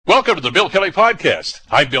Welcome to the Bill Kelly Podcast.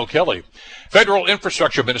 I'm Bill Kelly. Federal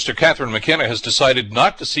Infrastructure Minister Catherine McKenna has decided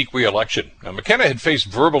not to seek re-election. Now, McKenna had faced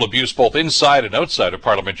verbal abuse both inside and outside of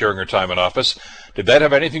Parliament during her time in office. Did that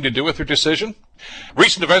have anything to do with her decision?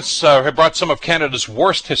 Recent events have brought some of Canada's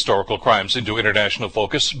worst historical crimes into international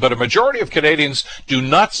focus, but a majority of Canadians do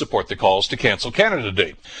not support the calls to cancel Canada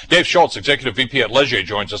Day. Dave Schultz, Executive VP at Leger,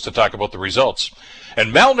 joins us to talk about the results.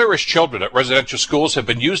 And malnourished children at residential schools have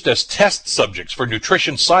been used as test subjects for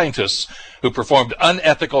nutrition scientists who performed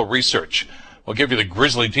unethical research. We'll give you the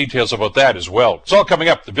grisly details about that as well. It's all coming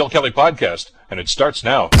up, the Bill Kelly Podcast, and it starts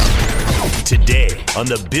now. Today on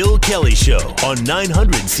the Bill Kelly Show on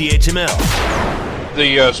 900 CHML.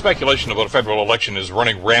 The speculation about a federal election is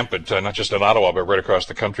running rampant, not just in Ottawa, but right across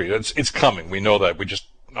the country. It's coming. We know that. We just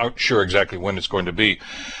aren't sure exactly when it's going to be.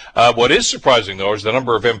 What is surprising, though, is the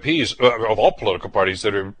number of MPs of all political parties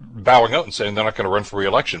that are bowing out and saying they're not going to run for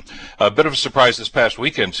re-election. A bit of a surprise this past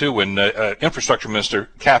weekend, too, when Infrastructure Minister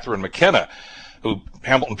Catherine McKenna, who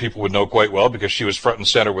Hamilton people would know quite well because she was front and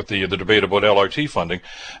center with the debate about LRT funding,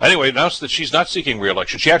 anyway, announced that she's not seeking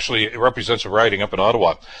re-election. She actually represents a riding up in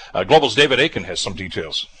Ottawa. Global's David Aiken has some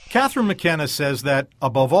details. Catherine McKenna says that,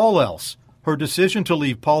 above all else, her decision to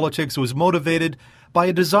leave politics was motivated by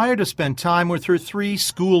a desire to spend time with her 3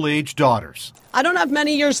 school-age daughters. I don't have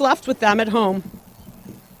many years left with them at home,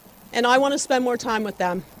 and I want to spend more time with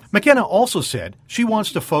them. McKenna also said she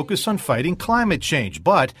wants to focus on fighting climate change,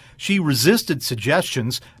 but she resisted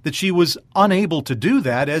suggestions that she was unable to do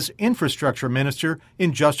that as infrastructure minister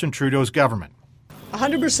in Justin Trudeau's government.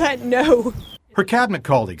 100% no. Her cabinet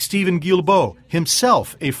colleague, Stephen Guilbeault,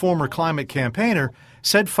 himself a former climate campaigner,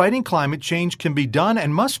 said fighting climate change can be done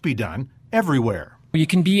and must be done everywhere. You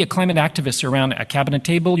can be a climate activist around a cabinet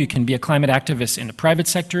table. You can be a climate activist in the private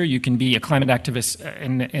sector. You can be a climate activist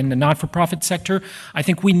in the not-for-profit sector. I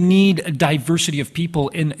think we need a diversity of people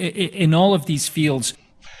in all of these fields.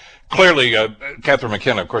 Clearly, Catherine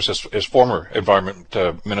McKenna, of course, as former environment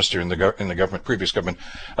minister in the government, previous government,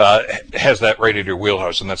 has that right in her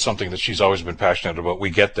wheelhouse, and that's something that she's always been passionate about.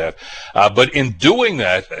 We get that. But in doing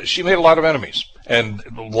that, she made a lot of enemies. And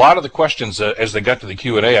a lot of the questions, as they got to the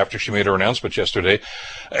Q&A after she made her announcement yesterday,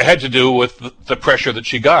 had to do with the pressure that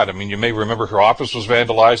she got. I mean, you may remember her office was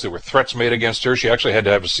vandalized. There were threats made against her. She actually had to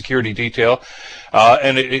have a security detail.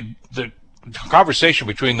 The conversation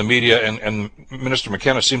between the media and Minister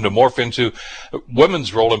McKenna seemed to morph into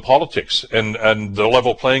women's role in politics and the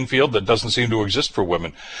level playing field that doesn't seem to exist for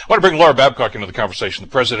women. I want to bring Laura Babcock into the conversation,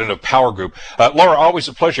 the president of Power Group. Laura, always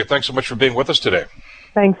a pleasure. Thanks so much for being with us today.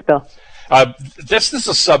 Thanks, Bill. This is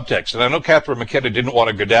a subtext, and I know Catherine McKenna didn't want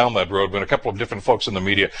to go down that road when a couple of different folks in the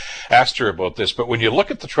media asked her about this. But when you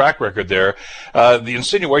look at the track record there, the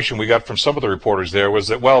insinuation we got from some of the reporters there was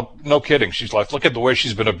that, well, no kidding, she's like, look at the way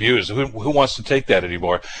she's been abused. Who wants to take that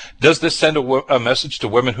anymore? Does this send a message to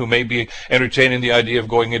women who may be entertaining the idea of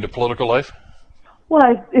going into political life?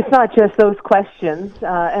 Well, it's not just those questions,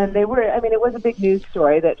 and it was a big news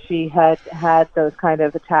story that she had those kind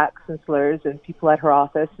of attacks and slurs and people at her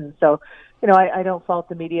office, and so, I don't fault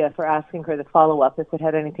the media for asking her the follow-up if it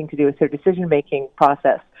had anything to do with her decision-making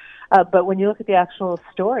process. But when you look at the actual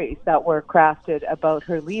stories that were crafted about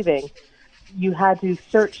her leaving, you had to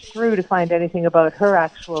search through to find anything about her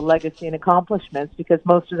actual legacy and accomplishments, because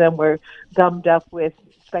most of them were gummed up with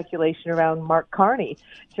speculation around Mark Carney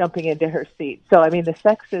jumping into her seat. So, the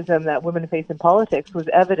sexism that women face in politics was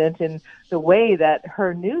evident in the way that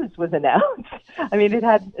her news was announced.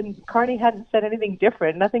 Carney hadn't said anything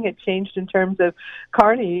different. Nothing had changed in terms of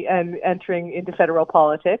Carney and entering into federal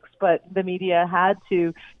politics, but the media had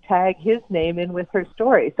to tag his name in with her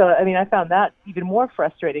story. So, I found that even more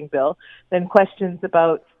frustrating, Bill, than questions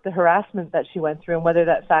about the harassment that she went through and whether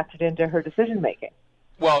that factored into her decision-making.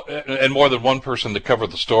 Well, and more than one person that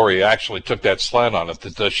covered the story actually took that slant on it,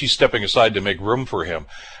 that she's stepping aside to make room for him.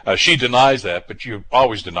 She denies that, but you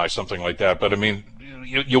always deny something like that. But,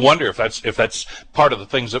 you wonder if that's part of the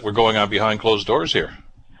things that were going on behind closed doors here.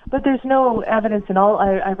 But there's no evidence in all.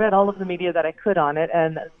 I read all of the media that I could on it,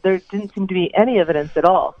 and there didn't seem to be any evidence at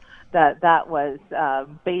all that was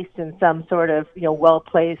based in some sort of,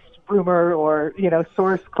 well-placed rumor or,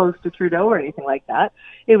 source close to Trudeau or anything like that.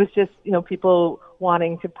 It was just, people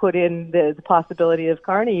wanting to put in the possibility of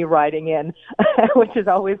Carney riding in, which has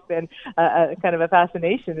always been a kind of a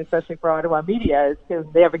fascination, especially for Ottawa media, is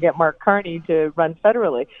if they ever get Mark Carney to run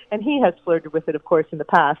federally. And he has flirted with it, of course, in the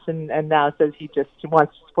past, and now says he just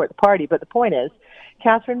wants to support the party. But the point is,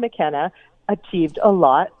 Catherine McKenna achieved a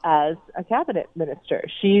lot as a cabinet minister.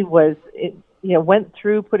 She went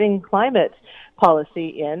through putting climate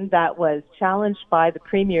policy in that was challenged by the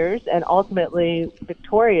premiers and ultimately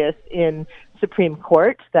victorious in Supreme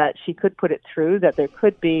Court, that she could put it through, that there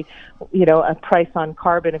could be, a price on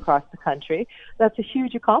carbon across the country. That's a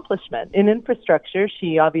huge accomplishment. In infrastructure,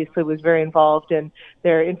 she obviously was very involved in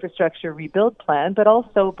their infrastructure rebuild plan, but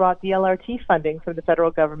also brought the LRT funding from the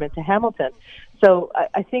federal government to Hamilton. So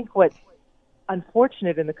I think what's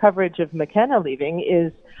unfortunate in the coverage of McKenna leaving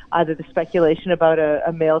is either the speculation about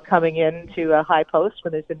a male coming in to a high post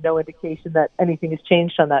when there's been no indication that anything has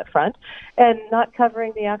changed on that front, and not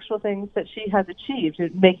covering the actual things that she has achieved,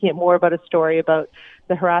 making it more about a story about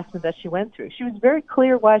the harassment that she went through. She was very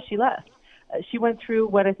clear why she left. She went through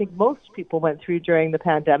what I think most people went through during the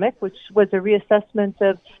pandemic, which was a reassessment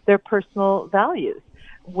of their personal values.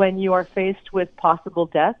 When you are faced with possible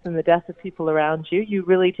death and the death of people around you, you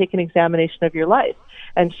really take an examination of your life.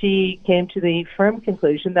 And she came to the firm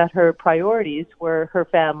conclusion that her priorities were her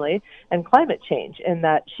family and climate change, and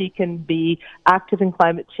that she can be active in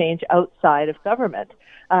climate change outside of government.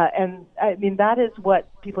 And I mean, that is what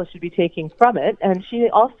people should be taking from it. And she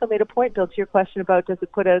also made a point, Bill, to your question about does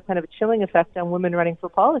it put a kind of a chilling effect on women running for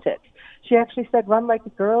politics. She actually said, run like a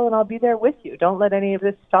girl and I'll be there with you. Don't let any of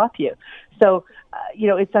this stop you. So,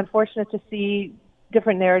 it's unfortunate to see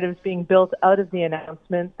different narratives being built out of the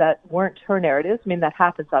announcement that weren't her narratives. I mean, that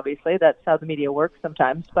happens, obviously. That's how the media works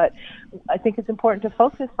sometimes. But I think it's important to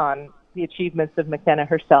focus on the achievements of McKenna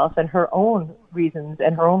herself and her own reasons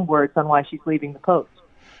and her own words on why she's leaving the post.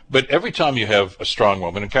 But every time you have a strong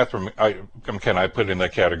woman, and Catherine McKenna, I put in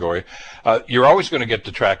that category, you're always going to get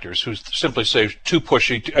detractors who simply say too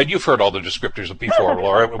pushy. And you've heard all the descriptors before,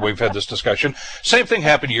 Laura. We've had this discussion. Same thing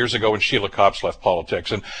happened years ago when Sheila Copps left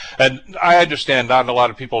politics. And I understand not a lot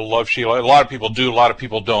of people love Sheila. A lot of people do. A lot of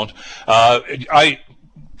people don't.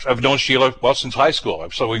 I've known Sheila, since high school,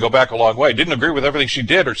 so we go back a long way. Didn't agree with everything she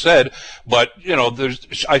did or said, but,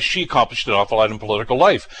 she accomplished an awful lot in political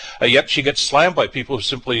life. Yet she gets slammed by people who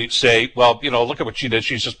simply say, look at what she did.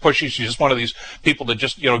 She's just pushy. She's just one of these people that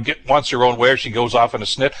just, wants her own way. She goes off in a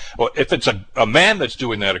snit. Well, if it's a man that's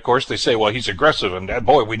doing that, of course, they say, well, he's aggressive, and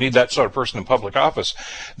boy, we need that sort of person in public office.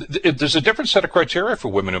 There's a different set of criteria for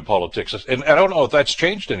women in politics, and I don't know if that's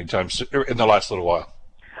changed anytime in the last little while.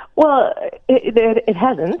 Well, it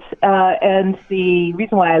hasn't, and the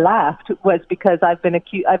reason why I laughed was because I've been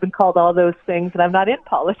called all those things, and I'm not in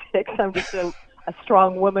politics. I'm just a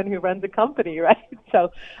strong woman who runs a company, right?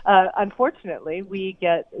 So, unfortunately, we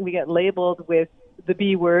get labeled with the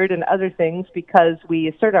B word and other things because we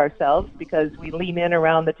assert ourselves, because we lean in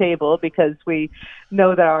around the table, because we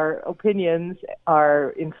know that our opinions are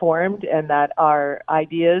informed and that our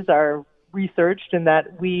ideas are researched and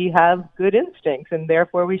that we have good instincts and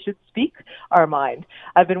therefore we should speak our mind.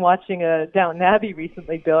 I've been watching Downton Abbey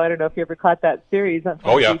recently, Bill. I don't know if you ever caught that series on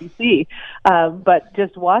BBC, but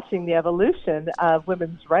just watching the evolution of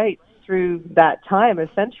women's rights through that time a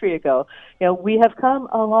century ago, we have come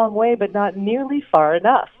a long way, but not nearly far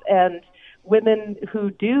enough. And women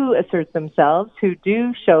who do assert themselves, who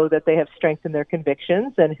do show that they have strength in their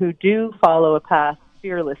convictions and who do follow a path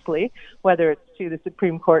fearlessly, whether it's to the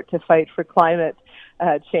Supreme Court to fight for climate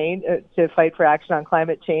change, to fight for action on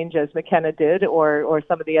climate change, as McKenna did, or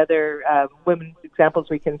some of the other women's examples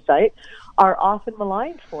we can cite, are often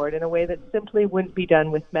maligned for it in a way that simply wouldn't be done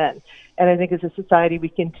with men. And I think as a society, we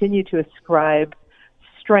continue to ascribe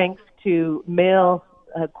strength to male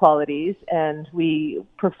qualities, and we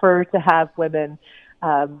prefer to have women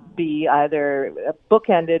be either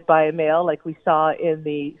bookended by a male, like we saw in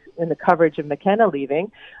the coverage of McKenna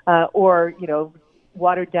leaving, or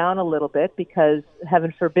watered down a little bit because,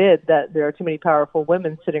 heaven forbid, that there are too many powerful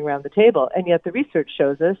women sitting around the table. And yet the research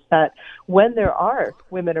shows us that when there are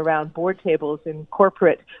women around board tables in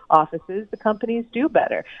corporate offices, the companies do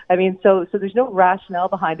better. I mean, so there's no rationale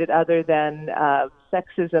behind it other than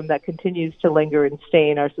sexism that continues to linger and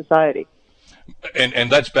stain our society. And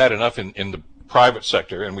that's bad enough in the private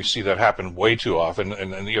sector, and we see that happen way too often.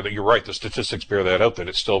 And you're right, the statistics bear that out, that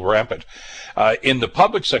it's still rampant. In the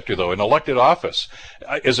public sector, though, in elected office,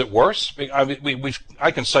 is it worse? I mean,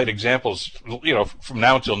 I can cite examples, from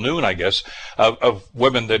now until noon, I guess, of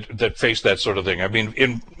women that face that sort of thing. I mean,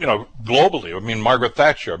 globally, I mean, Margaret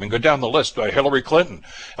Thatcher. I mean, go down the list. Hillary Clinton.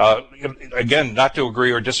 Again, not to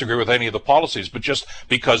agree or disagree with any of the policies, but just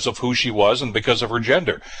because of who she was and because of her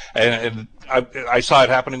gender. And I saw it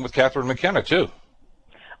happening with Catherine McKenna too.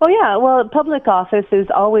 Oh, yeah. Well, public office is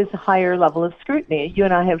always a higher level of scrutiny. You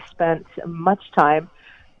and I have spent much time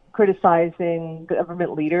criticizing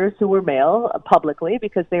government leaders who were male publicly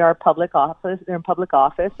because they are public office. They're in public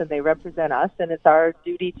office and they represent us, and it's our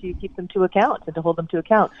duty to keep them to account and to hold them to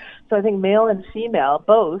account. So I think male and female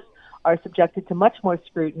both are subjected to much more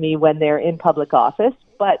scrutiny when they're in public office,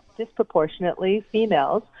 but disproportionately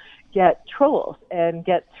females get trolls and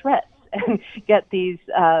get threats and get these,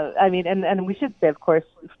 and we should say, of course,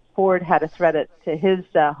 Ford had a threat to his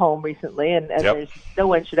home recently, and there's no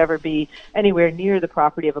one should ever be anywhere near the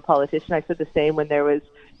property of a politician. I said the same when there was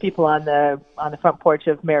people on the front porch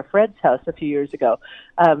of Mayor Fred's house a few years ago.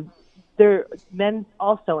 Men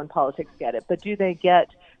also in politics get it, but do they get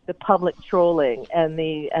the public trolling and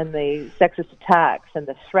the sexist attacks and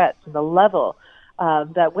the threats and the level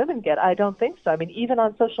that women get? I don't think so. I mean, even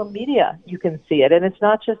on social media, you can see it. And it's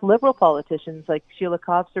not just liberal politicians like Sheila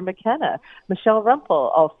Copps or McKenna. Michelle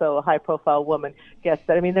Rumpel, also a high-profile woman, gets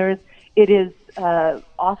that. I mean, it is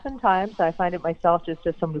oftentimes, I find it myself just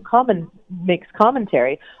as someone who makes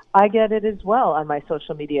commentary, I get it as well on my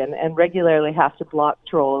social media and regularly have to block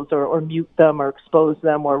trolls or mute them or expose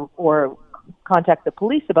them or contact the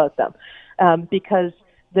police about them because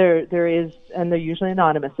there is, and they're usually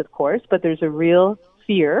anonymous, of course, but there's a real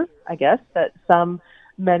fear, I guess, that some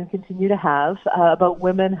men continue to have about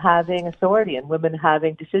women having authority and women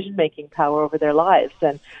having decision-making power over their lives.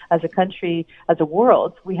 And as a country, as a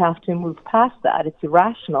world, we have to move past that. It's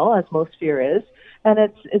irrational, as most fear is, and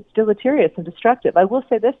it's deleterious and destructive. I will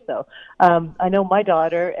say this, though. I know my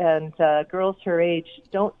daughter and girls her age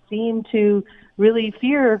don't seem to really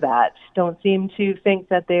fear that, don't seem to think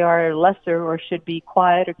that they are lesser or should be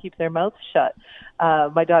quiet or keep their mouths shut.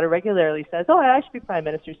 My daughter regularly says, I should be prime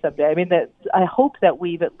minister someday. I mean, I hope that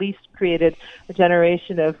we've at least created a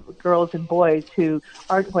generation of girls and boys who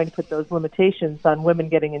aren't going to put those limitations on women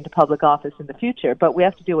getting into public office in the future. But we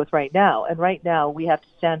have to deal with right now. And right now, we have to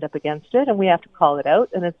stand up against it, and we have to call it out.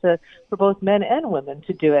 And it's for both men and women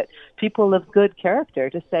to do it. People of good character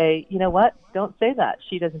to say, you know what, don't say that.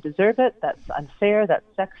 She doesn't deserve it. That's unfair. That's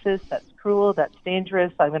sexist. That's cruel. That's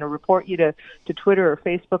dangerous. I'm going to report you to Twitter or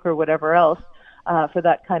Facebook or whatever else. For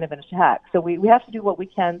that kind of an attack. So we have to do what we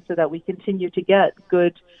can so that we continue to get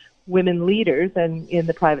good women leaders and in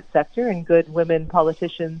the private sector and good women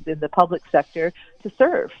politicians in the public sector to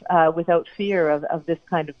serve without fear of this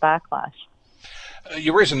kind of backlash.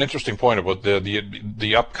 You raise an interesting point about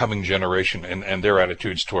the upcoming generation and their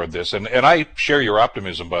attitudes toward this. And I share your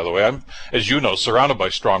optimism, by the way. I'm, as you know, surrounded by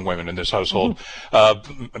strong women in this household.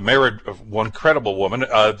 Married one incredible woman.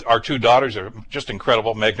 Our two daughters are just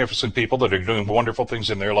incredible, magnificent people that are doing wonderful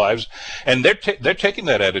things in their lives. And they're taking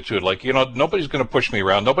that attitude like, nobody's going to push me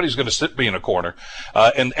around. Nobody's going to sit me in a corner.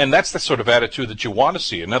 And that's the sort of attitude that you want to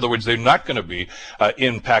see. In other words, they're not going to be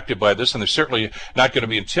impacted by this, and they're certainly not going to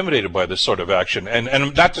be intimidated by this sort of action.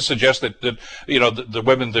 And not to suggest that the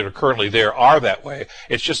women that are currently there are that way.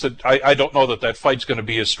 It's just that I don't know that fight's going to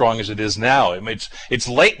be as strong as it is now. I mean, it's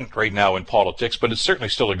latent right now in politics, but it certainly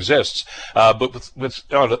still exists. But with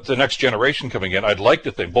the next generation coming in, I'd like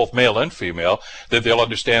to think, both male and female, that they'll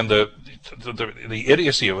understand the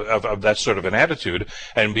idiocy of that sort of an attitude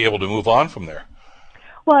and be able to move on from there.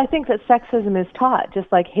 Well, I think that sexism is taught,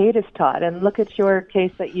 just like hate is taught. And look at your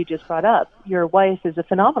case that you just brought up. Your wife is a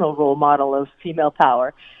phenomenal role model of female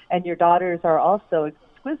power, and your daughters are also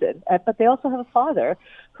exquisite. But they also have a father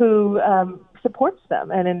who supports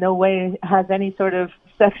them and in no way has any sort of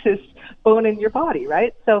sexist bone in your body,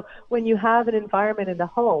 right? So when you have an environment in the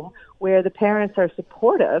home where the parents are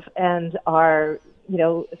supportive and are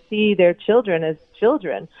see their children as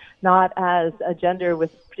children, not as a gender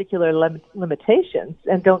with particular limitations,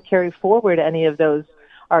 and don't carry forward any of those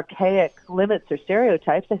archaic limits or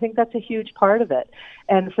stereotypes, I think that's a huge part of it.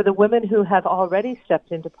 And for the women who have already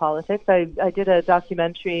stepped into politics, I did a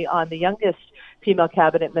documentary on the youngest female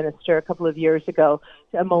cabinet minister a couple of years ago,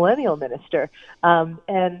 a millennial minister,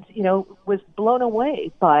 and was blown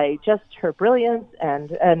away by just her brilliance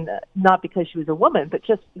and not because she was a woman, but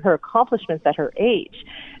just her accomplishments at her age.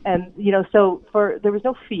 And so there was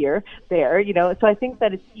no fear there. So I think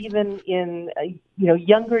that it's even in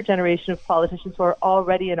younger generation of politicians who are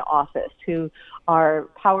already in office, who are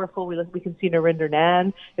powerful. We can see Narinder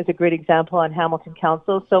Nan is a great example on Hamilton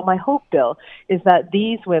Council. So my hope, Bill, is that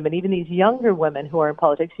these women, even these younger women who are in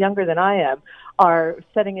politics, younger than I am, are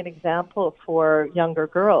setting an example for younger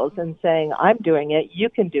girls and saying, I'm doing it, you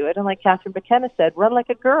can do it. And like Catherine McKenna said, run like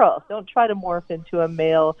a girl. Don't try to morph into a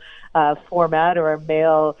male format or a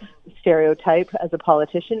male stereotype as a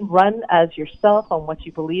politician. Run as yourself on what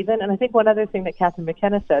you believe in. And I think one other thing that Catherine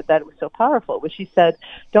McKenna said that was so powerful was she said,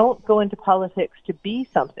 don't go into politics to be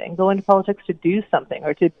something. Go into politics to do something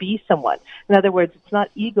or to be someone. In other words, it's not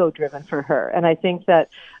ego-driven for her. And I think that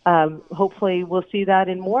hopefully we'll see that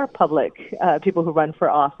in more public people who run for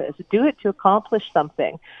office. Do it to accomplish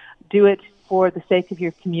something. Do it for the sake of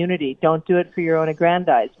your community. Don't do it for your own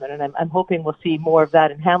aggrandizement. And I'm hoping we'll see more of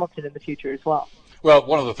that in Hamilton in the future as well. Well,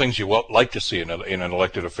 one of the things you like to see in an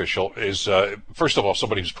elected official is, first of all,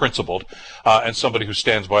 somebody who's principled and somebody who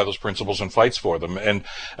stands by those principles and fights for them. And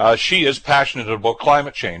she is passionate about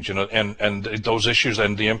climate change and those issues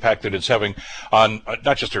and the impact that it's having on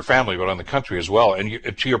not just her family, but on the country as well.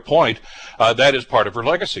 And to your point, that is part of her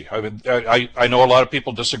legacy. I mean, I know a lot of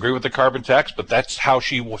people disagree with the carbon tax, but that's how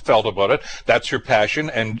she felt about it. That's her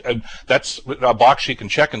passion, and that's a box she can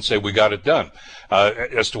check and say, we got it done.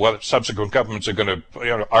 As to whether subsequent governments are going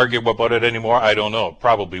to argue about it anymore, I don't know.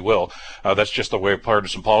 Probably will. That's just the way of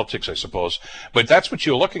partisan politics, I suppose. But that's what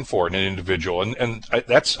you're looking for in an individual, and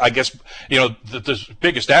that's, I guess, the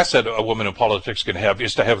biggest asset a woman in politics can have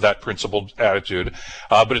is to have that principled attitude.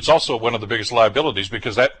 But it's also one of the biggest liabilities,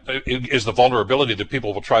 because that is the vulnerability that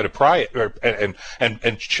people will try to pry and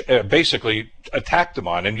basically attack them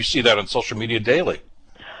on, and you see that on social media daily.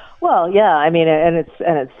 Well, yeah, I mean, and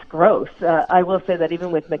it's gross. I will say that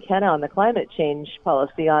even with McKenna on the climate change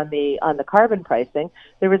policy on the carbon pricing,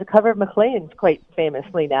 there was a cover of Maclean's quite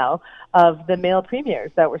famously now of the male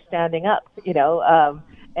premiers that were standing up,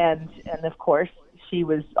 and of course she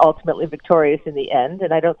was ultimately victorious in the end.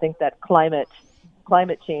 And I don't think that climate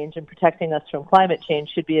change and protecting us from climate change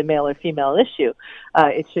should be a male or female issue.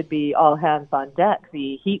 It should be all hands on deck.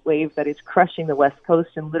 The heat wave that is crushing the West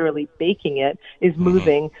Coast and literally baking it is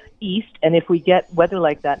moving east. And if we get weather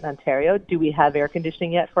like that in Ontario, do we have air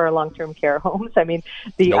conditioning yet for our long-term care homes? I mean,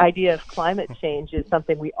 the idea of climate change is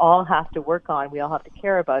something we all have to work on. We all have to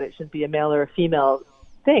care about. It shouldn't be a male or a female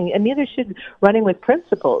thing, and neither should running with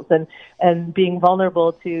principles and being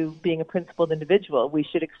vulnerable to being a principled individual. We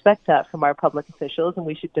should expect that from our public officials, and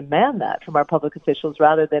we should demand that from our public officials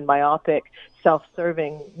rather than myopic,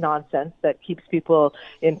 self-serving nonsense that keeps people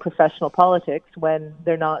in professional politics when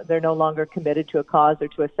they're no longer committed to a cause or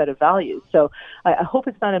to a set of values. So I hope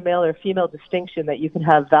it's not a male or female distinction that you can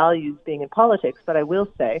have values being in politics, but I will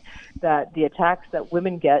say that the attacks that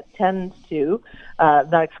women get tend to,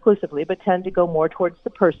 not exclusively, but tend to go more towards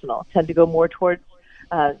the personal, tend to go more towards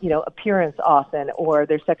appearance often, or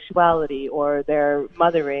their sexuality, or their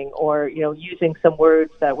mothering, or, using some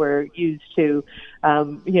words that were used to,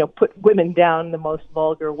 put women down in the most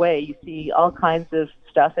vulgar way. You see all kinds of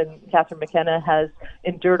stuff, and Catherine McKenna has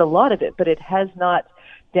endured a lot of it, but it has not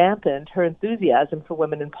dampened her enthusiasm for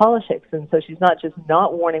women in politics. And so she's not just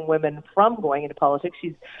not warning women from going into politics,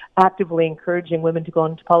 she's actively encouraging women to go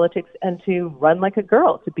into politics and to run like a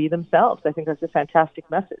girl, to be themselves. I think that's a fantastic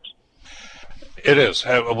message. It is.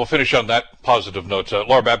 We'll finish on that positive note.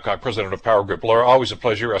 Laura Babcock, president of Power Group. Laura, always a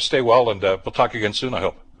pleasure. Stay well, and we'll talk again soon, I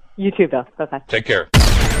hope. You too, Bill. Bye-bye. Take care.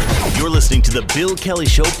 You're listening to the Bill Kelly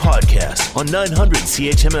Show podcast on 900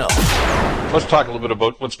 CHML. Let's talk a little bit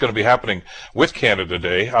about what's going to be happening with Canada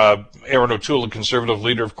Day. Erin O'Toole, the Conservative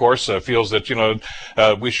leader, of course, feels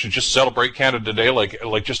that we should just celebrate Canada Day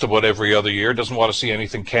like just about every other year. Doesn't want to see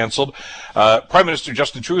anything canceled. Prime Minister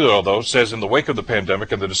Justin Trudeau, though, says in the wake of the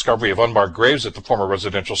pandemic and the discovery of unmarked graves at the former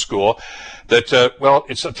residential school that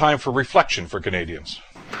it's a time for reflection for Canadians.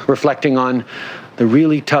 Reflecting on the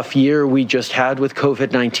really tough year we just had with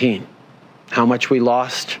COVID-19, how much we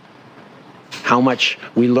lost, how much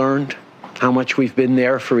we learned, how much we've been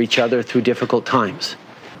there for each other through difficult times.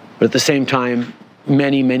 But at the same time,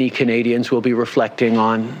 many, many Canadians will be reflecting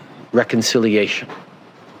on reconciliation,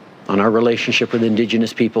 on our relationship with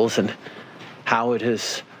Indigenous peoples and how it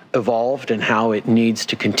has evolved and how it needs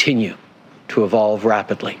to continue to evolve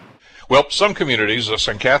rapidly. Well, some communities,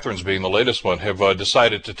 St. Catharines being the latest one, have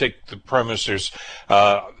decided to take the Prime Minister's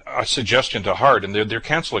suggestion to heart, and they're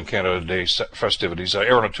cancelling Canada Day festivities.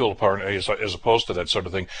 Erin O'Toole apparently is opposed to that sort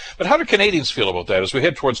of thing. But how do Canadians feel about that as we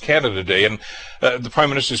head towards Canada Day? And the Prime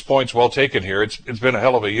Minister's point's well taken here. It's been a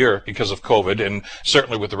hell of a year because of COVID, and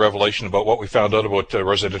certainly with the revelation about what we found out about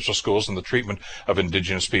residential schools and the treatment of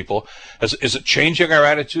Indigenous people. Is it changing our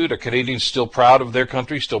attitude? Are Canadians still proud of their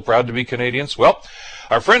country, still proud to be Canadians? Well,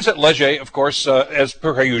 our friends at Leger, of course, as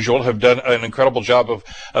per usual, have done an incredible job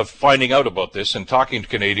of finding out about this and talking to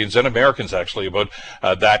Canadians and Americans, actually, about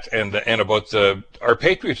that and about our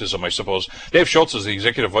patriotism, I suppose. Dave Schultz is the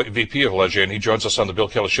Executive VP of Leger, and he joins us on the Bill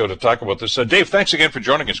Kelly Show to talk about this. Dave, thanks again for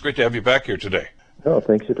joining us. Great to have you back here today. Oh,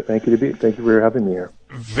 thank you for having me here.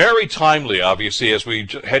 Very timely, obviously, as we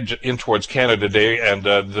head in towards Canada Day and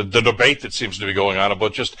the debate that seems to be going on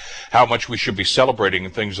about just how much we should be celebrating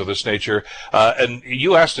and things of this nature. And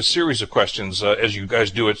you asked a series of questions, as you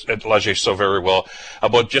guys do at Leger so very well,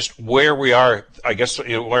 about just where we are, I guess,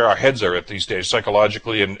 where our heads are at these days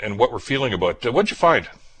psychologically and what we're feeling about. What'd you find?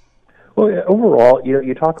 Well, yeah, overall,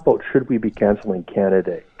 you talk about should we be canceling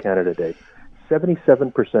Canada Day.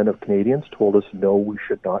 77% of Canadians told us no, we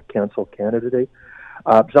should not cancel Canada Day.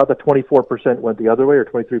 It's not that 24% went the other way or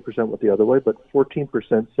 23% went the other way, but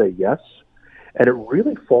 14% say yes. And it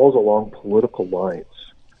really falls along political lines.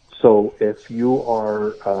 So if you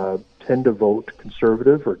are tend to vote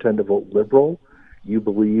Conservative or tend to vote Liberal, you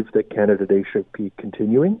believe that Canada Day should be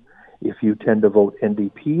continuing. If you tend to vote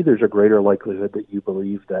NDP, there's a greater likelihood that you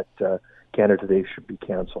believe that Canada Day should be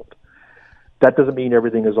cancelled. That doesn't mean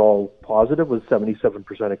everything is all positive, with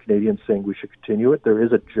 77% of Canadians saying we should continue it. There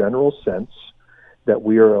is a general sense that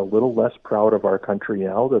we are a little less proud of our country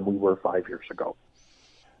now than we were 5 years ago.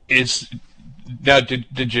 Now,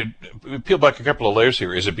 did you peel back a couple of layers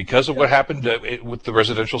here? Is it because of what happened with the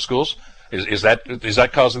residential schools? Is that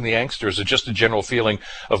causing the angst, or is it just a general feeling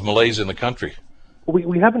of malaise in the country? We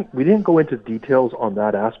didn't go into details on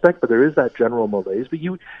that aspect, but there is that general malaise. But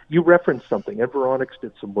you referenced something. Environics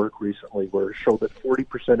did some work recently where it showed that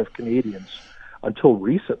 40% of Canadians, until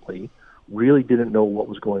recently, really didn't know what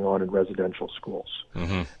was going on in residential schools.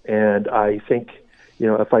 Mm-hmm. And I think,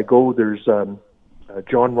 if I go, there's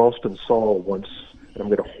John Ralston Saul once, and I'm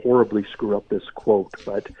going to horribly screw up this quote,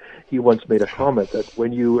 but he once made a comment that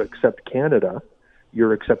when you accept Canada,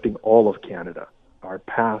 you're accepting all of Canada, our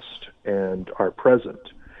past and our present.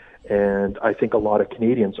 And I think a lot of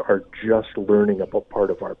Canadians are just learning about part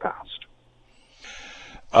of our past.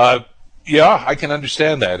 Yeah, I can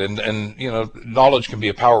understand that, and knowledge can be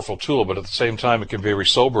a powerful tool, but at the same time, it can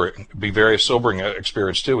be very sobering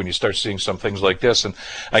experience too when you start seeing some things like this. And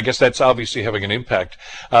I guess that's obviously having an impact.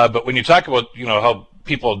 But when you talk about how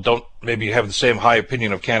people don't maybe have the same high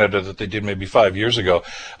opinion of Canada that they did maybe 5 years ago,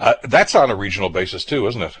 that's on a regional basis too,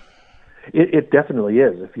 isn't it? It definitely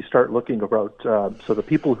is. If you start looking about, so the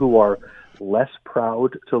people who are less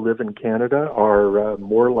proud to live in Canada are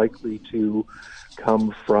more likely to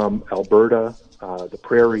come from Alberta, the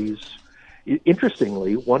prairies.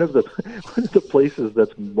 Interestingly, one of the places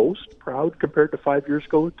that's most proud compared to 5 years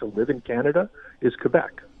ago to live in Canada is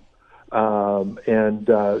Quebec.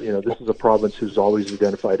 This is a province who's always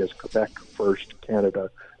identified as Quebec first,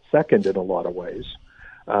 Canada second in a lot of ways.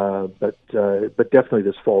 But definitely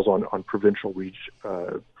this falls on provincial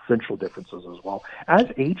differences as well as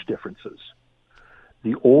age differences.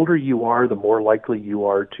 The older you are, the more likely you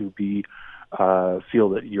are to be feel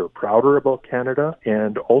that you're prouder about Canada,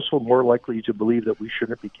 and also more likely to believe that we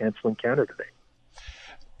shouldn't be canceling Canada Day.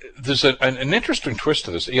 There's an interesting twist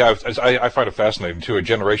to this. Yeah, I find it fascinating, too. A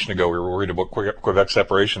generation ago, we were worried about Quebec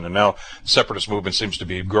separation, and now the separatist movement seems to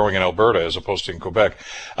be growing in Alberta as opposed to in Quebec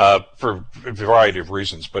for a variety of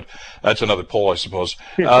reasons. But that's another poll, I suppose.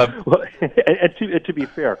 Well, and to be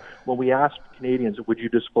fair, when we asked Canadians, would you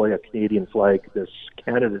display a Canadian flag this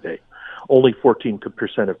Canada Day, only 14%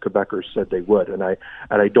 of Quebecers said they would, and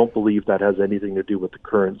I don't believe that has anything to do with the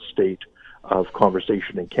current state of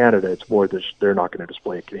conversation in Canada. It's more that they're not going to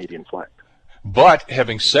display a Canadian flag. But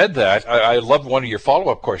having said that, I love one of your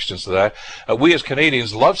follow-up questions to that. We as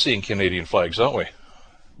Canadians love seeing Canadian flags, don't we?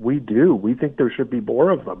 We do. We think there should be more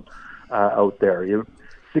of them out there.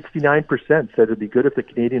 69% said it'd be good if the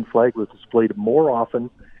Canadian flag was displayed more often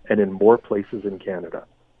and in more places in Canada.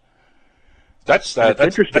 That's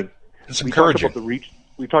interesting. It's encouraging.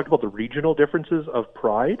 We talked about the regional differences of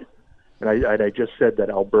pride. And I just said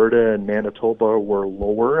that Alberta and Manitoba were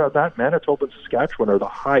lower on that. Manitoba and Saskatchewan are the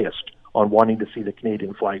highest on wanting to see the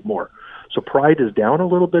Canadian flag more. So pride is down a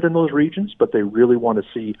little bit in those regions, but they really want to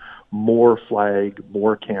see more flag,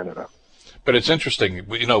 more Canada. But it's interesting,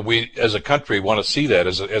 we as a country want to see that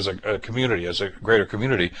as a community, as a greater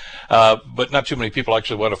community, but not too many people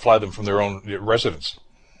actually want to fly them from their own residence.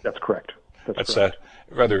 That's correct. That's correct.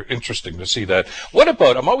 Rather interesting to see that. What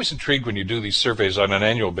about, I'm always intrigued when you do these surveys on an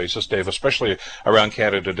annual basis, Dave, especially around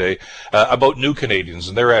Canada Day, about new Canadians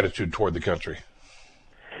and their attitude toward the country.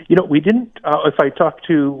 We didn't,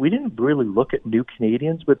 we didn't really look at new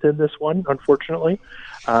Canadians within this one, unfortunately.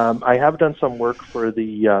 I have done some work for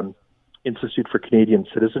the Institute for Canadian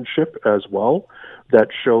Citizenship as well that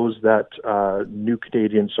shows that new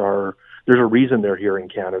Canadians there's a reason they're here in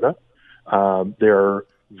Canada. They're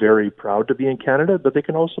very proud to be in Canada, but they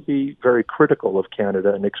can also be very critical of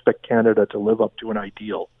Canada and expect Canada to live up to an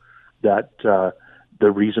ideal that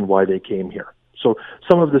the reason why they came here. So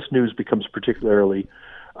some of this news becomes particularly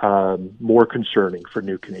more concerning for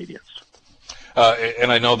new Canadians.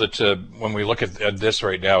 And I know that when we look at this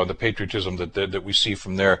right now and the patriotism that we see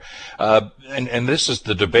from there, and this is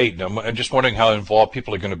the debate. I'm just wondering how involved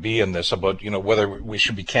people are going to be in this about whether we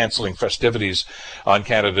should be canceling festivities on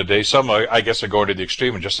Canada Day. Some, I guess, are going to the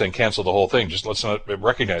extreme and just saying cancel the whole thing. Just let's not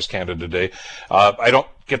recognize Canada Day. I don't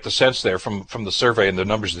get the sense there from the survey and the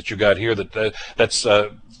numbers that you got here that's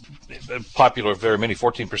popular with very many,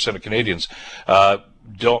 14% of Canadians.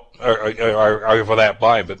 don't are of that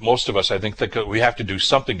mind, but most of us, I think, we have to do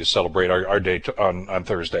something to celebrate our day on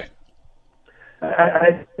Thursday.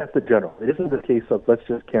 I think that's the general. It isn't the case of let's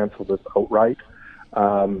just cancel this outright.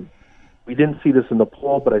 We didn't see this in the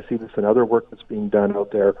poll, but I see this in other work that's being done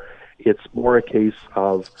out there. It's more a case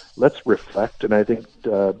of let's reflect, and I think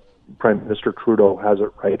Prime Minister Trudeau has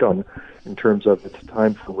it right in terms of it's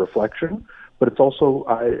time for reflection. But it's also,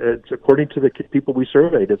 it's according to the people we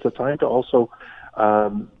surveyed, it's a time to also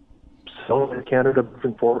celebrate Canada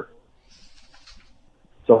moving forward.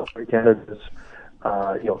 So Canada's,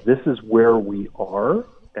 this is where we are,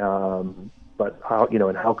 but how,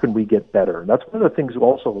 and how can we get better? And that's one of the things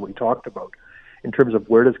also we talked about in terms of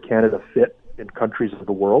where does Canada fit in countries of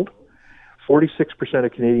the world. 46%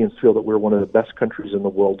 of Canadians feel that we're one of the best countries in the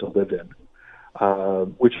world to live in,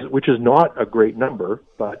 which is not a great number,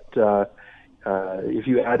 but if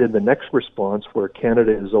you add in the next response where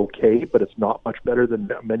Canada is okay, but it's not much better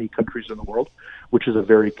than many countries in the world, which is a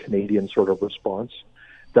very Canadian sort of response,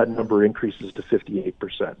 that number increases to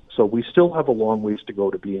 58%. So we still have a long ways to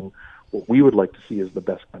go to being what we would like to see as the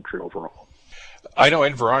best country overall. I know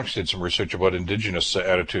Environics did some research about Indigenous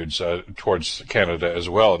attitudes towards Canada as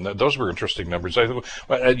well, and those were interesting numbers.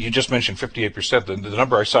 You just mentioned 58%. The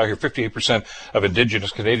number I saw here, 58% of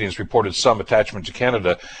Indigenous Canadians reported some attachment to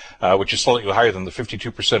Canada, which is slightly higher than the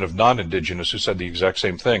 52% of non-Indigenous who said the exact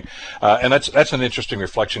same thing. And that's an interesting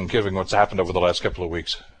reflection given what's happened over the last couple of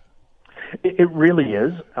weeks. It really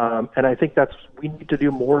is, and I think we need to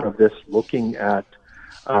do more of this, looking at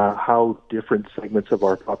how different segments of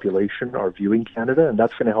our population are viewing Canada, and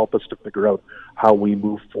that's going to help us to figure out how we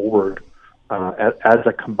move forward as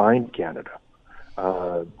a combined Canada.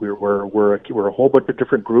 We're a whole bunch of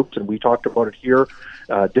different groups, and we talked about it here.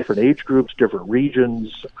 Different age groups, different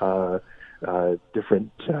regions,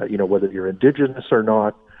 different whether you're Indigenous or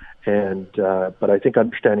not. And but I think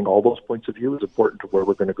understanding all those points of view is important to where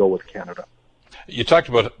we're going to go with Canada. You talked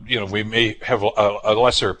about, we may have a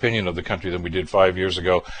lesser opinion of the country than we did 5 years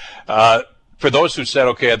ago. For those who said,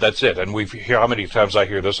 okay, that's it, and we've heard how many times I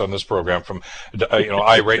hear this on this program from,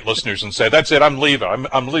 irate listeners and say, that's it, I'm leaving,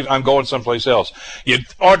 I'm leaving, I'm going someplace else. You'd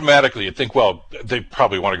think, well, they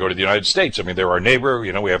probably want to go to the United States. I mean, they're our neighbor,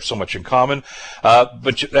 we have so much in common.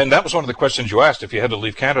 And that was one of the questions you asked. If you had to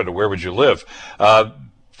leave Canada, where would you live?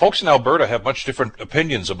 Folks in Alberta have much different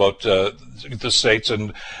opinions about the states,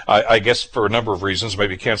 and I guess for a number of reasons,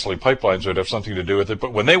 maybe canceling pipelines would have something to do with it.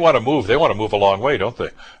 But when they want to move a long way, don't they?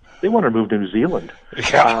 They want to move to New Zealand.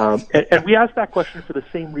 Yeah. And we asked that question for the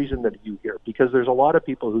same reason that you hear, because there's a lot of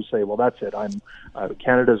people who say, well, that's it.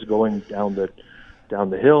 Canada's going down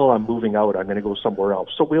the hill. I'm moving out. I'm going to go somewhere else.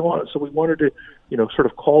 So we wanted to, sort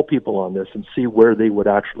of call people on this and see where they would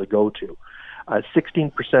actually go to.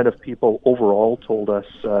 16% of people overall told us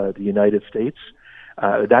the United States.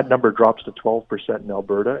 That number drops to 12% in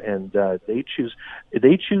Alberta, and they choose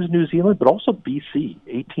New Zealand, but also BC.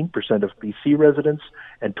 18% of BC residents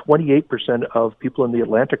and 28% of people in the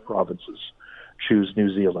Atlantic provinces choose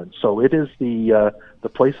New Zealand. So it is the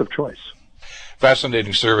place of choice.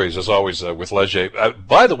 Fascinating surveys, as always, with Leger.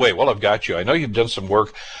 By the way, while I've got you, I know you've done some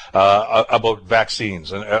work about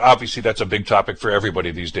vaccines, and obviously that's a big topic for everybody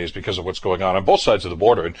these days because of what's going on both sides of the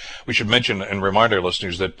border. And we should mention and remind our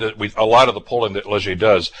listeners that a lot of the polling that Leger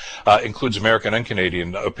does includes American and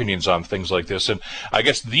Canadian opinions on things like this. And I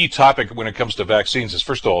guess the topic when it comes to vaccines is,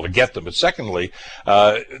 first of all, to get them, but secondly,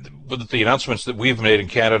 with the announcements that we've made in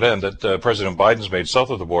Canada and that President Biden's made south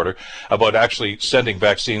of the border about actually sending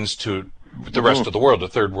vaccines to the rest of the world, the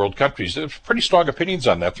third world countries. There's pretty strong opinions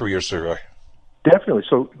on that through your survey. Definitely.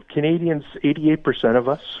 So Canadians, 88% of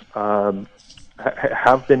us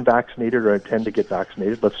have been vaccinated or intend to get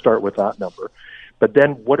vaccinated. Let's start with that number. But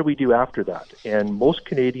then what do we do after that? And most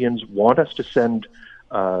Canadians want us to send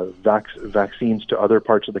vaccines to other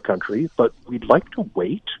parts of the country, but we'd like to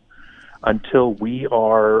wait until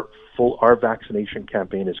our vaccination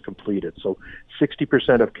campaign is completed. So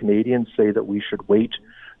 60% of Canadians say that we should wait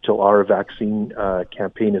till our vaccine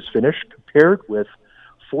campaign is finished, compared with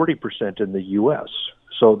 40% in the U.S.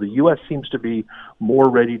 So the U.S. seems to be more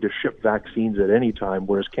ready to ship vaccines at any time,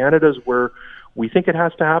 whereas Canada's where we think it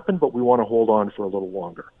has to happen, but we want to hold on for a little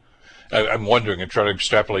longer. I'm wondering and trying to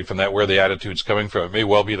extrapolate from that where the attitude's coming from. It may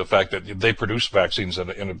well be the fact that they produce vaccines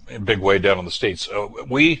in a big way down in the States.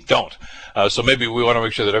 We don't. So maybe we want to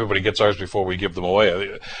make sure that everybody gets ours before we give them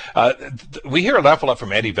away. We hear an awful lot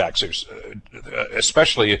from anti-vaxxers,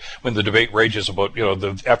 especially when the debate rages about,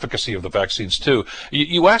 the efficacy of the vaccines too.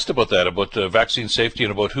 You asked about that, about vaccine safety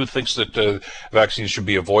and about who thinks that vaccines should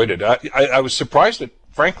be avoided. I was surprised at,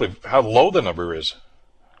 frankly, how low the number is.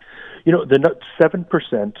 The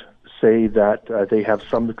 7% say that they have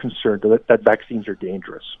some concern that vaccines are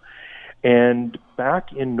dangerous. And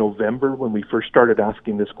back in November, when we first started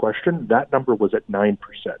asking this question, that number was at 9%.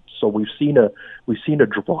 So we've seen a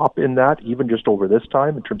drop in that, even just over this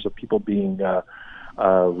time, in terms of people being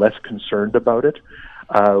less concerned about it.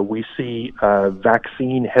 We see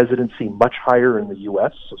vaccine hesitancy much higher in the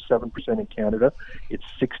U.S., so 7% in Canada. It's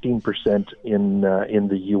 16% in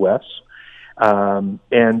the U.S. And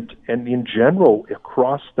in general,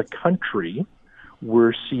 across the country,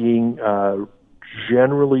 we're seeing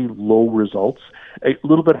generally low results, a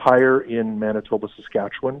little bit higher in Manitoba,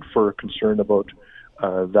 Saskatchewan for concern about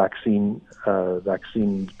vaccines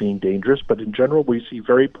being dangerous. But in general, we see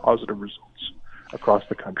very positive results across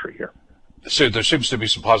the country here. So there seems to be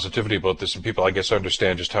some positivity about this, and people, I guess,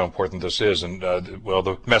 understand just how important this is. And,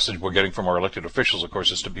 the message we're getting from our elected officials, of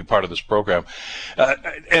course, is to be part of this program.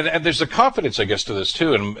 And there's a confidence, I guess, to this,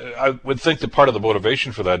 too. And I would think that part of the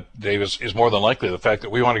motivation for that, Dave, is more than likely the fact that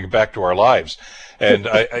we want to get back to our lives. And,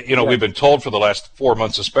 we've been told for the last 4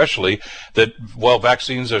 months especially that,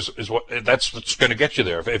 vaccines is that's what's going to get you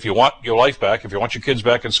there. If you want your life back, if you want your kids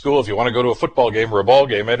back in school, if you want to go to a football game or a ball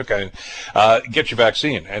game, get your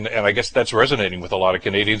vaccine. And I guess that's resonating with a lot of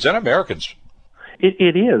Canadians and Americans.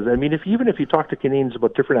 It is. I mean, even if you talk to Canadians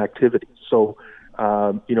about different activities, so,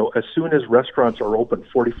 as soon as restaurants are open,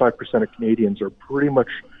 45% of Canadians are pretty much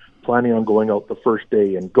planning on going out the first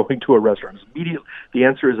day and going to a restaurant. The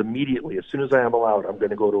answer is immediately. As soon as I am allowed, I'm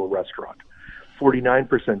going to go to a restaurant.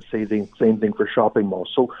 49% say the same thing for shopping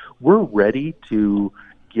malls. So we're ready to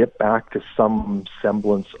get back to some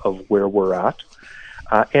semblance of where we're at.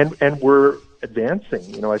 And we're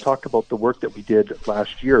advancing. I talked about the work that we did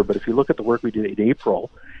last year, but if you look at the work we did in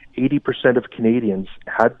April, 80% of Canadians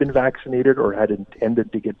had been vaccinated or had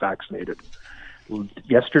intended to get vaccinated.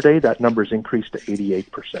 Yesterday, that number's increased to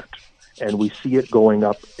 88%. And we see it going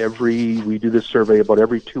up we do this survey about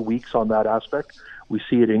every 2 weeks on that aspect. We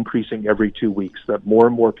see it increasing every 2 weeks, that more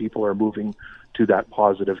and more people are moving to that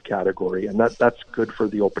positive category. And that's good for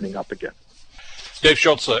the opening up again. Dave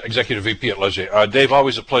Schultz, Executive VP at Leger. Dave,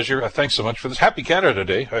 always a pleasure. Thanks so much for this. Happy Canada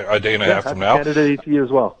Day, a day and a half from now. Happy Canada Day to you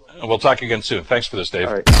as well. We'll talk again soon. Thanks for this, Dave.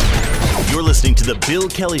 All right. You're listening to the Bill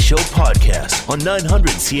Kelly Show podcast on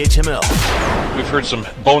 900 CHML. We've heard some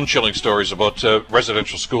bone-chilling stories about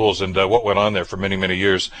residential schools and what went on there for many, many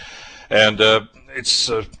years. And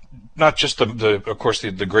it's not just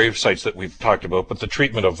the grave sites that we've talked about, but the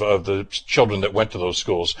treatment of the children that went to those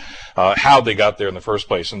schools, how they got there in the first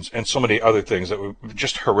place, and so many other things that were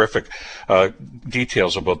just horrific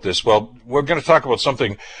details about this. Well, we're going to talk about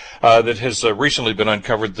something that has recently been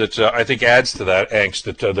uncovered that I think adds to that angst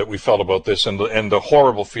that we felt about this and the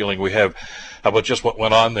horrible feeling we have about just what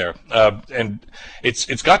went on there. And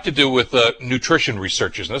it's got to do with nutrition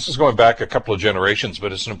researchers. And this is going back a couple of generations,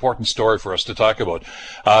 but it's an important story for us to talk about.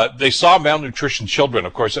 They saw malnutrition children,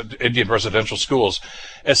 of course, at Indian residential schools,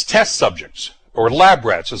 as test subjects, or lab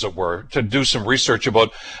rats, as it were, to do some research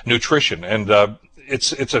about nutrition. And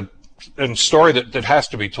it's a story that has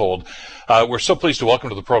to be told. We're so pleased to welcome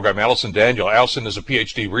to the program Alison Daniel. Alison is a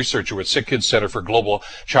PhD researcher with Sick Kids Center for Global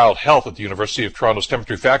Child Health at the University of Toronto's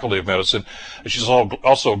Templetree Faculty of Medicine. She's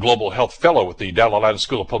also a Global Health Fellow with the Dalla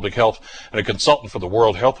School of Public Health and a consultant for the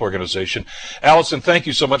World Health Organization. Alison, thank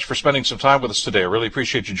you so much for spending some time with us today. I really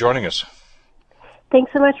appreciate you joining us.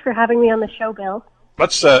 Thanks so much for having me on the show, Bill.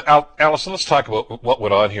 Let's, Alison, let's talk about what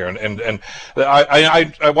went on here. And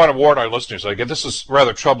I want to warn our listeners, this is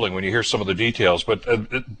rather troubling when you hear some of the details, but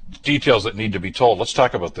details that need to be told. Let's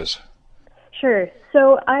talk about this. Sure.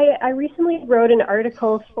 So I recently wrote an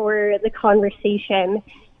article for The Conversation.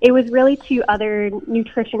 It was really to other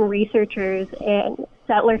nutrition researchers and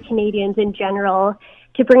settler Canadians in general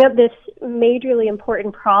to bring up this majorly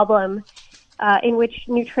important problem in which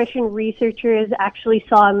nutrition researchers actually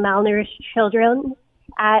saw malnourished children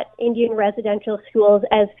at Indian residential schools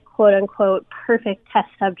as quote-unquote perfect test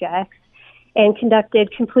subjects and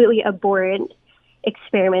conducted completely aberrant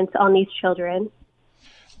experiments on these children.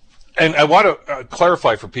 And I want to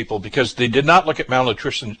clarify for people, because they did not look at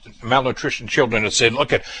malnutrition children and say,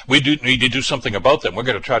 we need to do something about them. We're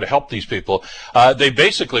going to try to help these people. They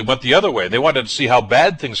basically went the other way. They wanted to see how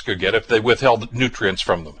bad things could get if they withheld nutrients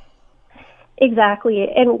from them. Exactly.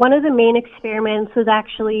 And one of the main experiments was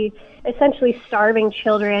actually essentially starving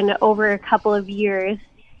children over a couple of years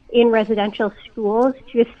in residential schools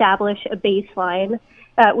to establish a baseline,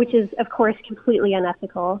 which is, of course, completely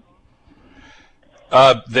unethical.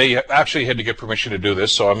 They actually had to get permission to do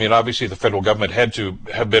this. So, obviously the federal government had to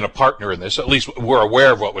have been a partner in this. At least we're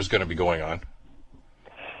aware of what was going to be going on.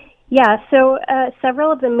 Yeah, so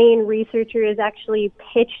several of the main researchers actually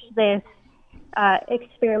pitched this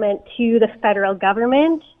experiment to the federal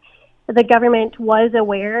government. The government was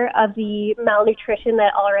aware of the malnutrition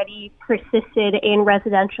that already persisted in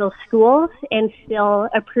residential schools and still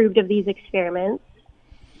approved of these experiments.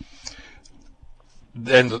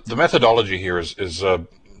 And the methodology here is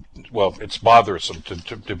well, it's bothersome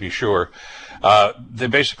to be sure. They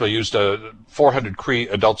basically used 400 Cree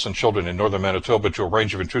adults and children in northern Manitoba to a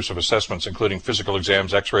range of intrusive assessments, including physical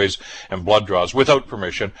exams, x-rays, and blood draws, without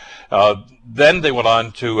permission. Then they went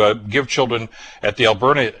on to give children at the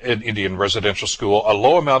Alberta Indian Residential School a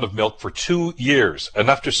low amount of milk for 2 years,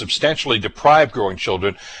 enough to substantially deprive growing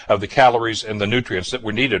children of the calories and the nutrients that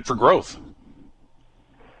were needed for growth.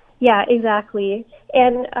 Yeah, exactly.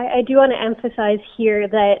 And I do want to emphasize here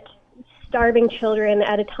that starving children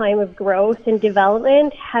at a time of growth and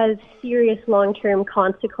development has serious long-term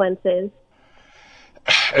consequences.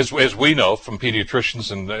 As we know from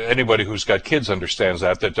pediatricians, and anybody who's got kids understands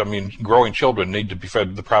that I mean, growing children need to be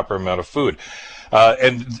fed the proper amount of food.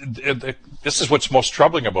 And this is what's most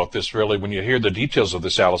troubling about this, really, when you hear the details of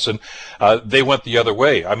this, Allison. They went the other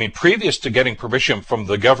way. I mean, previous to getting permission from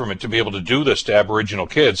the government to be able to do this to Aboriginal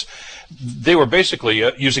kids, they were basically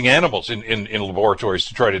using animals in laboratories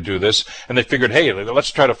to try to do this. And they figured, hey, let's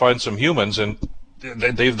try to find some humans, and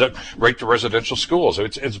they've right to residential schools.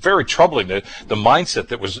 It's very troubling, the mindset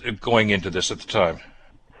that was going into this at the time.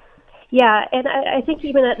 Yeah, and I think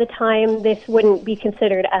even at the time, this wouldn't be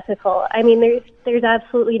considered ethical. I mean, there's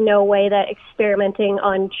absolutely no way that experimenting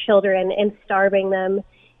on children and starving them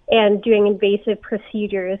and doing invasive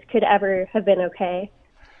procedures could ever have been okay.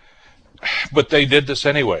 But they did this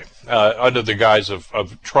anyway, under the guise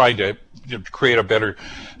of trying to create a better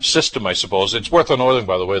system, I suppose. It's worth noting,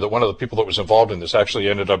 by the way, that one of the people that was involved in this actually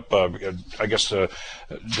ended up,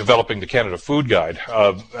 developing the Canada Food Guide.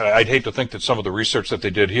 I'd hate to think that some of the research that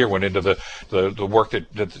they did here went into the work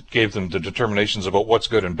that gave them the determinations about what's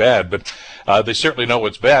good and bad, but they certainly know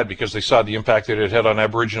what's bad because they saw the impact that it had on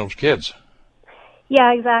Aboriginal kids.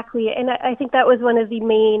 Yeah, exactly. And I think that was one of the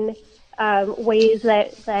main ways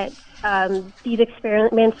that these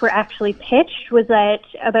experiments were actually pitched, was that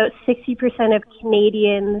about 60% of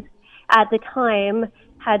Canadians at the time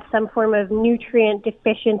had some form of nutrient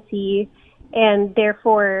deficiency, and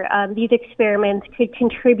therefore these experiments could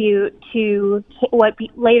contribute to what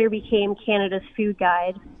later became Canada's Food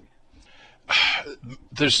Guide.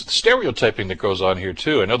 There's stereotyping that goes on here,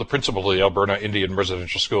 too. I know the principal of the Alberta Indian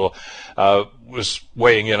Residential School was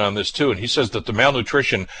weighing in on this, too, and he says that the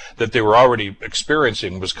malnutrition that they were already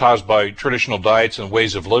experiencing was caused by traditional diets and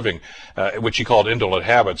ways of living, which he called indolent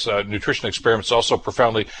habits. Nutrition experiments also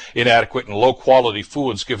profoundly inadequate and low-quality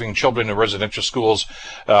foods, giving children in residential schools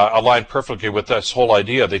aligned perfectly with this whole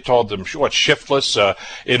idea. They told them, shiftless,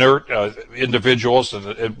 inert individuals,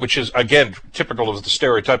 which is, again, typical of the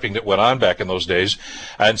stereotyping that went on back in those days,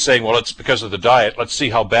 and saying, well, it's because of the diet. Let's see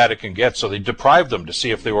how bad it can get. So they deprived them to see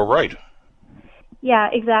if they were right. Yeah,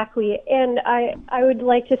 exactly. And I would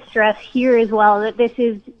like to stress here as well that this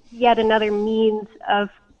is yet another means of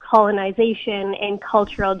colonization and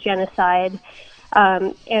cultural genocide.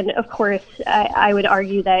 And of course, I would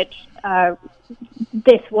argue that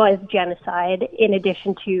this was genocide in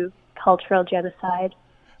addition to cultural genocide.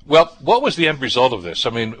 Well, what was the end result of this? I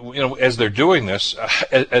mean, as they're doing this,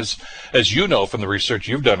 as you know from the research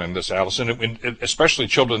you've done in this, Allison, especially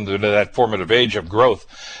children in that formative age of growth,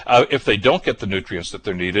 if they don't get the nutrients that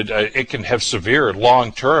they're needed, it can have severe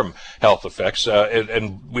long-term health effects,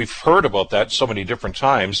 and we've heard about that so many different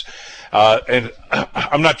times. And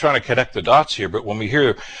I'm not trying to connect the dots here, but when we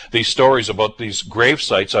hear these stories about these grave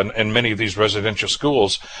sites in many of these residential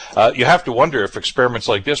schools, you have to wonder if experiments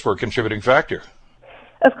like this were a contributing factor.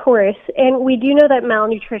 Of course, and we do know that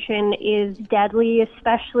malnutrition is deadly,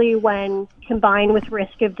 especially when combined with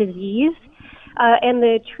risk of disease. And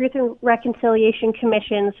the Truth and Reconciliation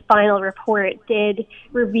Commission's final report did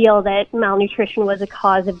reveal that malnutrition was a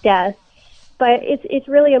cause of death. But it's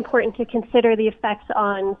really important to consider the effects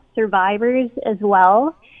on survivors as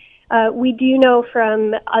well. We do know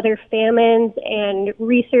from other famines and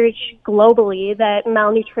research globally that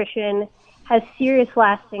malnutrition has serious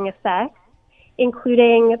lasting effects,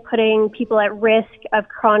 including putting people at risk of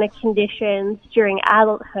chronic conditions during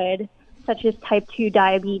adulthood, such as type 2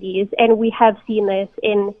 diabetes. And we have seen this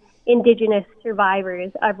in Indigenous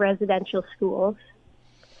survivors of residential schools.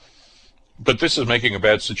 But this is making a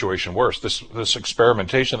bad situation worse, this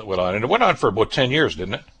experimentation that went on. And it went on for about 10 years,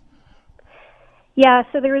 didn't it? Yeah,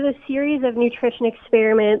 so there was a series of nutrition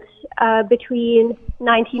experiments between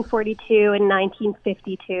 1942 and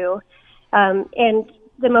 1952. And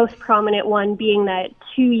the most prominent one being that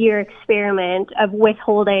 2-year experiment of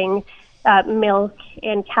withholding milk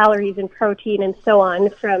and calories and protein and so on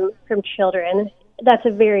from children. That's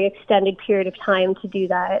a very extended period of time to do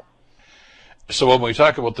that. So when we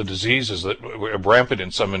talk about the diseases that are rampant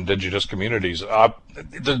in some indigenous communities,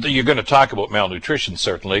 you're going to talk about malnutrition,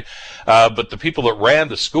 certainly, but the people that ran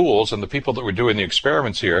the schools and the people that were doing the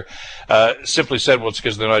experiments here simply said, well, it's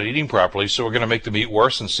because they're not eating properly, so we're going to make them eat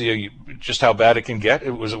worse and see just how bad it can get.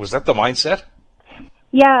 Was that the mindset?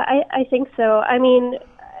 Yeah, I think so. I mean,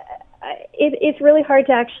 it's really hard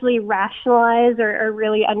to actually rationalize or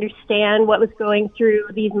really understand what was going through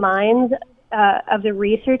these minds of the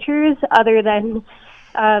researchers, other than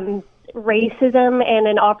racism and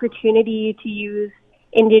an opportunity to use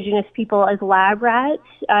Indigenous people as lab rats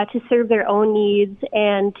to serve their own needs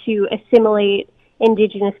and to assimilate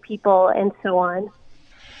Indigenous people and so on.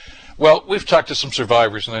 Well, we've talked to some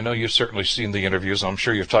survivors, and I know you've certainly seen the interviews. I'm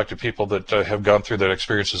sure you've talked to people that have gone through that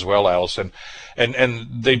experience as well, Allison, and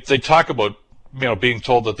they talk about being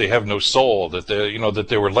told that they have no soul, that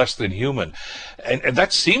they were less than human, and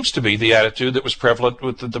that seems to be the attitude that was prevalent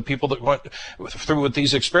with the people that went through with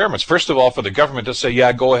these experiments. First of all, for the government to say,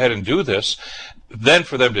 yeah, go ahead and do this, then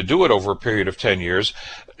for them to do it over a period of 10 years.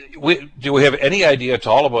 Do we have any idea at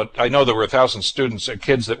all about, I know there were 1,000 students and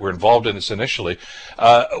kids that were involved in this initially,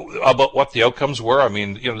 about what the outcomes were? I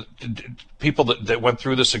mean, people that went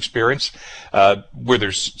through this experience, where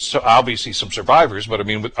there's obviously some survivors, but I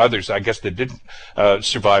mean, with others, I guess, that didn't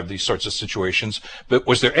survive these sorts of situations. But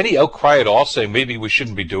was there any outcry at all saying maybe we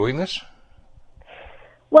shouldn't be doing this?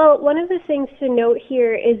 Well, one of the things to note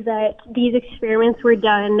here is that these experiments were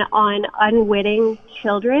done on unwitting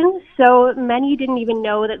children, so many didn't even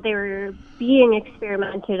know that they were being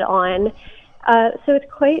experimented on. So it's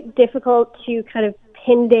quite difficult to kind of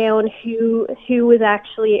pin down who was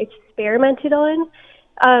actually experimented on.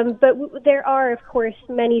 But there are, of course,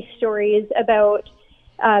 many stories about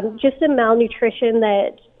just the malnutrition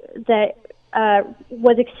that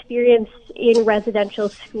was experienced in residential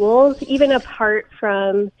schools, even apart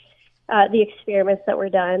from the experiments that were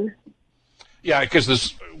done. Yeah,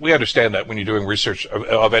 because we understand that when you're doing research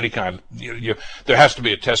of any kind, there has to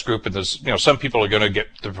be a test group, and there's some people are going to get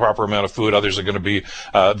the proper amount of food, others are going to be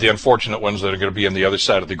the unfortunate ones that are going to be on the other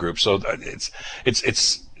side of the group. So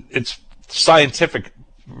it's scientific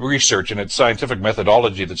research and it's scientific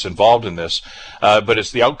methodology that's involved in this, but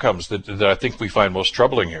it's the outcomes that I think we find most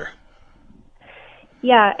troubling here.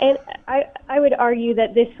 Yeah, and I would argue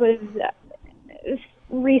that this was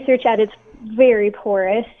research at its very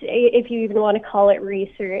poorest, if you even want to call it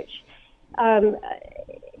research.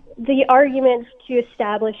 The argument to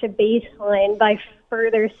establish a baseline by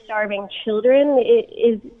further starving children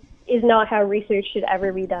is not how research should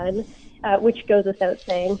ever be done, which goes without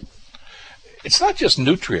saying. It's not just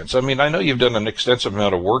nutrients. I mean, I know you've done an extensive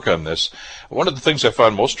amount of work on this. One of the things I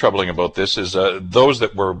found most troubling about this is those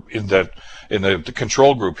that were in the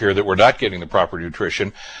control group here that were not getting the proper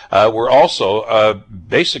nutrition were also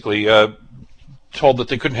basically told that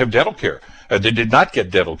they couldn't have dental care. They did not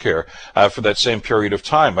get dental care for that same period of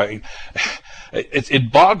time.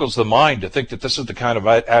 It boggles the mind to think that this is the kind of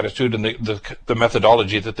attitude and the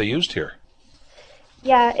methodology that they used here.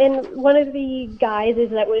 Yeah, and one of the guises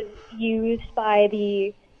that was used by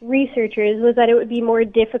the researchers was that it would be more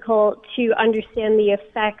difficult to understand the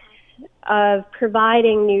effects of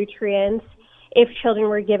providing nutrients if children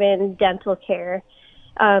were given dental care.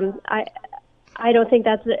 I don't think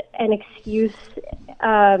that's an excuse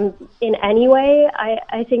in any way.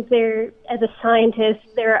 I think as a scientist,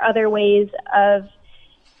 there are other ways of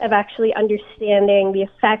actually understanding the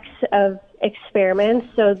effects of experiments.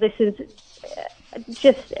 So this is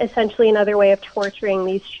just essentially another way of torturing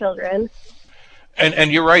these children.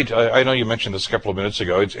 And you're right. I know you mentioned this a couple of minutes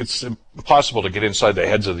ago. It's impossible to get inside the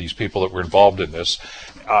heads of these people that were involved in this.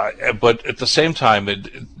 But at the same time,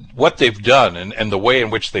 what they've done and the way in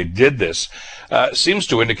which they did this seems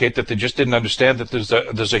to indicate that they just didn't understand that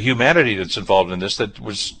there's a humanity that's involved in this that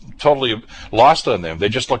was totally lost on them. They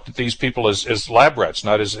just looked at these people as lab rats,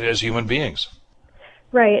 not as human beings.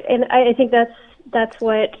 Right, and I think that's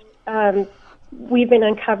what we've been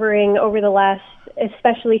uncovering over the last,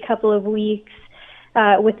 especially couple of weeks,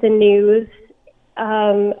 with the news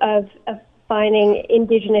of finding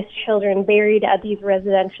Indigenous children buried at these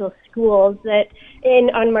residential schools that in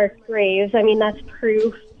unmarked graves. I mean, that's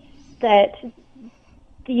proof that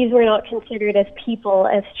these were not considered as people,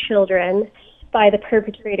 as children, by the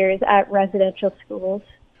perpetrators at residential schools.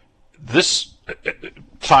 This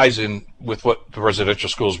ties in with what the residential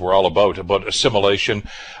schools were all about assimilation,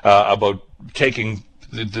 about taking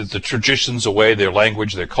the traditions away, their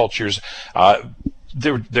language, their cultures,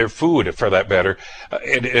 their food, for that matter,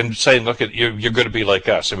 and saying, look, you're going to be like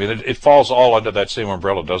us. I mean, it falls all under that same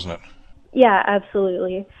umbrella, doesn't it? Yeah,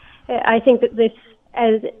 absolutely. I think that this,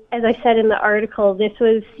 as I said in the article, this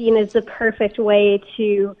was seen as the perfect way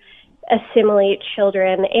to assimilate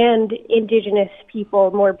children and Indigenous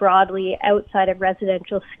people more broadly outside of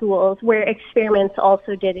residential schools, where experiments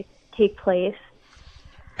also did take place.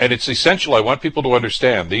 And it's essential. I want people to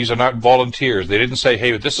understand these are not volunteers. They didn't say,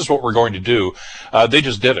 hey, this is what we're going to do. They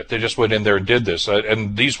just did it. They just went in there and did this.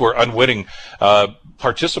 And these were unwitting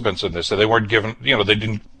participants in this. So they weren't given, they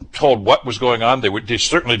didn't told what was going on. They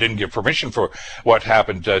certainly didn't give permission for what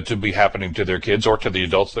happened to be happening to their kids or to the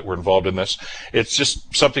adults that were involved in this. It's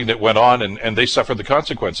just something that went on, and they suffered the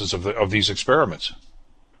consequences of these experiments.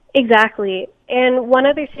 Exactly. And one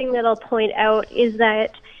other thing that I'll point out is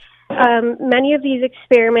that many of these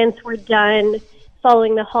experiments were done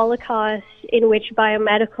following the Holocaust, in which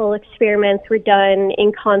biomedical experiments were done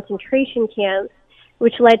in concentration camps,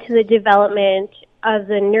 which led to the development of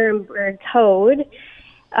the Nuremberg Code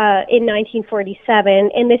in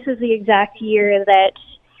 1947. And this is the exact year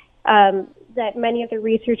that many of the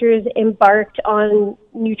researchers embarked on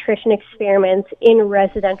nutrition experiments in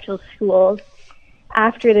residential schools.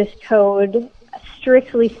 After this code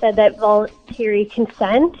strictly said that voluntary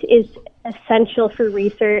consent is essential for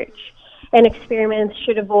research, and experiments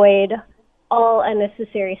should avoid all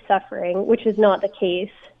unnecessary suffering, which is not the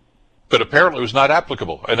case. But apparently it was not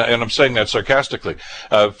applicable, and I'm saying that sarcastically.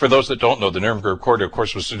 For those that don't know, the Nuremberg Code, of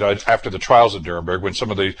course, was after the trials of Nuremberg, when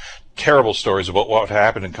some of the terrible stories about what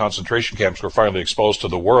happened in concentration camps were finally exposed to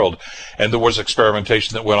the world, and there was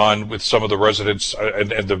experimentation that went on with some of the residents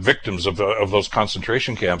and the victims of those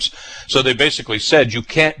concentration camps. So they basically said, you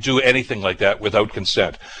can't do anything like that without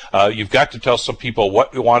consent. You've got to tell some people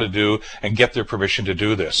what you want to do and get their permission to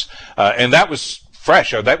do this. And that was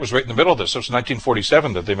fresh. That was right in the middle of this. It was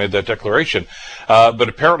 1947 that they made that declaration. But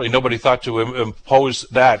apparently nobody thought to impose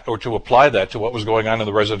that or to apply that to what was going on in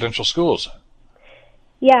the residential schools.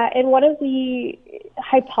 Yeah, and one of the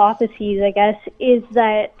hypotheses, I guess, is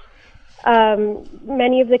that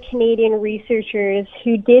many of the Canadian researchers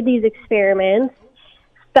who did these experiments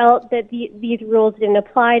felt that these rules didn't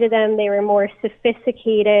apply to them. They were more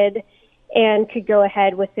sophisticated and could go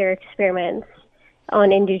ahead with their experiments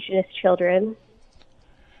on Indigenous children.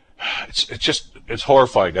 It's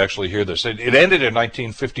horrifying to actually hear this. It ended in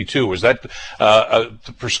 1952. Was that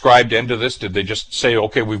the prescribed end of this? Did they just say,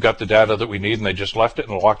 okay, we've got the data that we need, and they just left it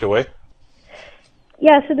and walked away?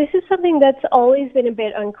 Yeah, so this is something that's always been a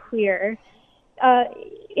bit unclear,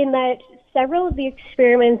 in that several of the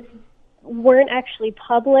experiments weren't actually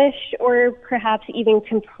published or perhaps even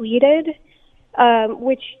completed,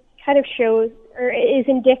 which kind of shows or is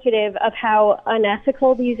indicative of how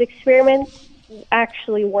unethical these experiments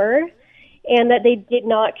actually were, and that they did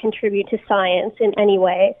not contribute to science in any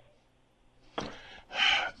way.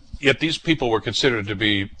 Yet these people were considered to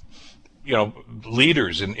be,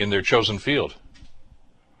 leaders in their chosen field.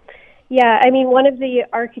 Yeah, I mean, one of the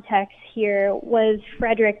architects here was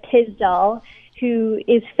Frederick Tisdall, who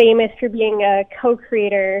is famous for being a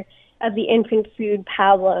co-creator of the infant food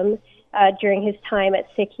pablum during his time at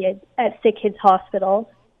Sick Kids Hospital.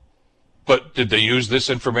 But did they use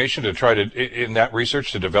this information to try to, in that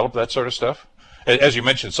research, to develop that sort of stuff? As you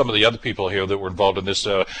mentioned, some of the other people here that were involved in this,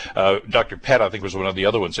 Dr. Pett, I think, was one of the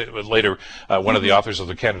other ones. It was later one of the authors of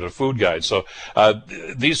the Canada Food Guide. So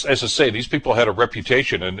these, as I say, these people had a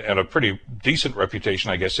reputation and a pretty decent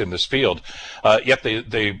reputation, I guess, in this field. Yet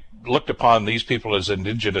they looked upon these people as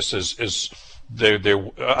Indigenous as they're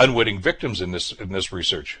unwitting victims in this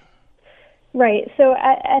research. Right. So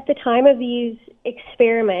at the time of these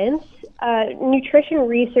experiments, nutrition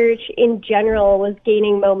research in general was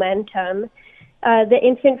gaining momentum. The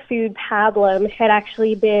infant food pablum had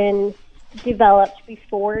actually been developed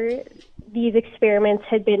before these experiments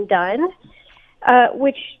had been done,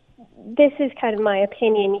 which this is kind of my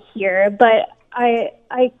opinion here, but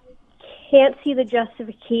I can't see the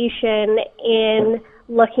justification in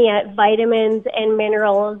looking at vitamins and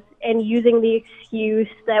minerals and using the excuse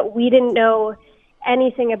that we didn't know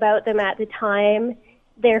anything about them at the time,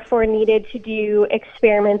 therefore needed to do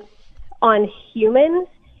experiments on humans.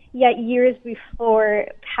 Yet years before,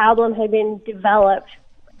 pablum had been developed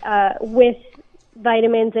with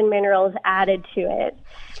vitamins and minerals added to it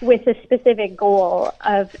with a specific goal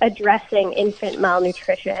of addressing infant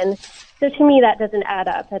malnutrition. So to me, that doesn't add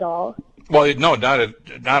up at all. Well, no,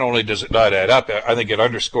 not only does it not add up, I think it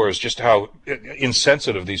underscores just how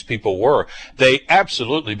insensitive these people were. They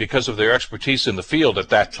absolutely, because of their expertise in the field at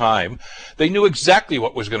that time, they knew exactly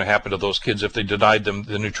what was going to happen to those kids if they denied them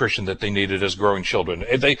the nutrition that they needed as growing children.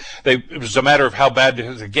 It was a matter of how bad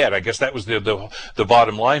to get. I guess that was the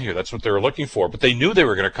bottom line here. That's what they were looking for. But they knew they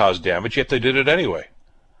were going to cause damage, yet they did it anyway.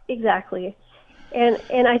 Exactly.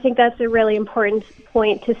 And I think that's a really important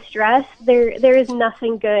point to stress. There is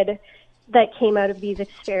nothing good that came out of these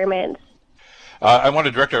experiments. I want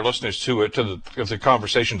to direct our listeners to the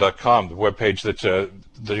conversation.com, the webpage that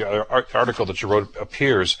the article that you wrote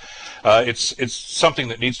appears. It's something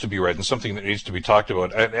that needs to be read and something that needs to be talked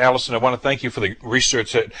about. And Alison, I want to thank you for the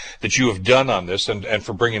research that you have done on this and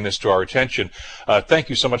for bringing this to our attention. Thank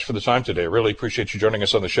you so much for the time today. I really appreciate you joining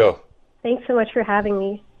us on the show. Thanks so much for having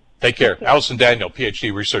me. Take care. Alison Daniel,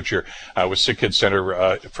 PhD researcher with Sick Kids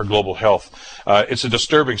Center for Global Health. It's a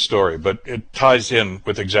disturbing story, but it ties in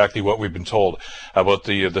with exactly what we've been told about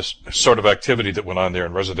the sort of activity that went on there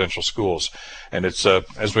in residential schools. And it's,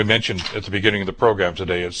 as we mentioned at the beginning of the program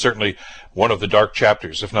today, it's certainly one of the dark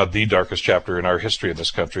chapters, if not the darkest chapter in our history in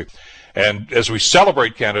this country. And as we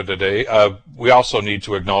celebrate Canada Day, we also need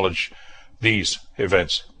to acknowledge these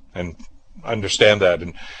events and understand that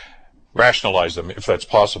and rationalize them if that's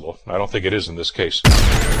possible. I don't think it is in this case.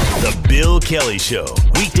 The Bill Kelly Show,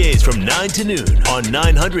 weekdays from 9 to noon on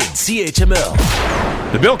 900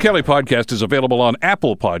 CHML. The Bill Kelly Podcast is available on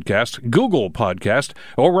Apple Podcast, Google Podcast,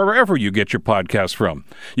 or wherever you get your podcasts from.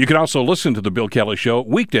 You can also listen to The Bill Kelly Show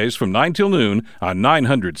weekdays from 9 till noon on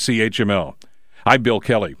 900 CHML. I'm Bill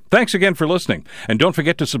Kelly. Thanks again for listening. And don't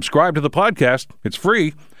forget to subscribe to the podcast. It's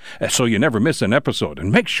free, so you never miss an episode.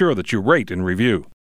 And make sure that you rate and review.